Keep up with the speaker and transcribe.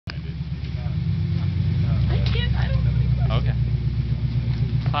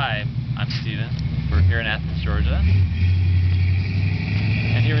Hi, I'm Steven. We're here in Athens, Georgia.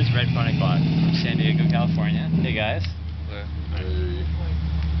 And here is Red Pony Clock from San Diego, California. Hey guys.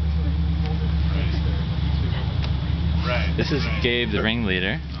 Right. This is Gabe, the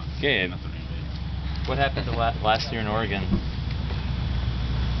ringleader. Gabe, what happened to last year in Oregon?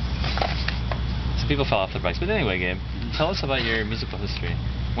 Some people fell off their bikes. But anyway, Gabe, tell us about your musical history.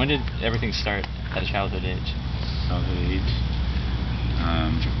 When did everything start at a childhood age?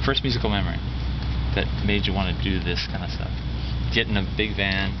 First musical memory that made you want to do this kind of stuff. Get in a big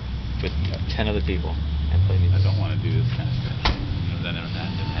van with 10 other people and play music. I don't want to do this kind of stuff. That didn't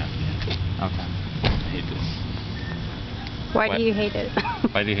happen yet. Okay. I hate this. Why do you hate it?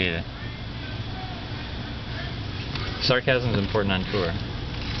 Why do you hate it? Sarcasm is important on tour.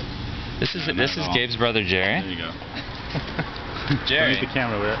 This is Gabe's brother Jerry. There you go. Jerry, Keep the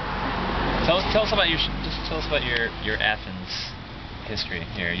camera lit. tell us about your Athens history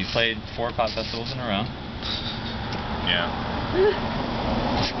here. You played 4 pop festivals in a row. Yeah.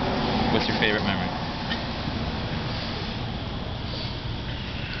 What's your favorite memory?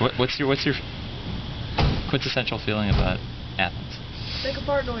 What's your quintessential feeling about Athens? Make a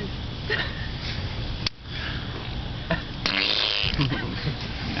fart noise.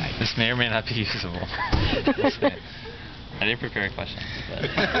 This may or may not be usable. I didn't prepare a question. But.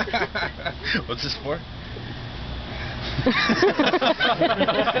 What's this for?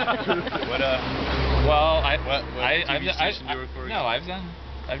 Well, I've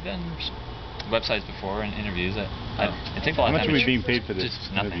done websites before and interviews. I take a lot of time. How much are we being paid for this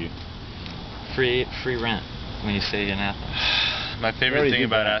Just nothing. interview? Free rent when you stay in Athens. My favorite thing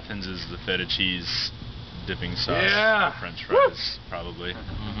about Athens is the feta cheese dipping sauce. Yeah. The French fries, probably.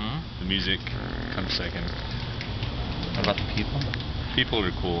 Mm-hmm. The music comes second. What about the people? People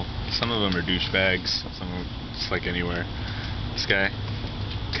are cool. Some of them are douchebags. Some of them, it's like anywhere. This guy,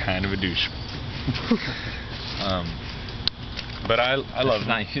 kind of a douche. But I love him.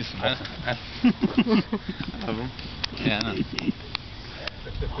 Not usable. I love him. Yeah, I know.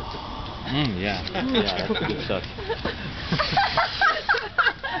 Yeah, that's the good stuff.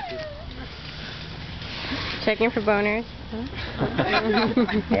 Checking for boners.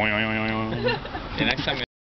 The next time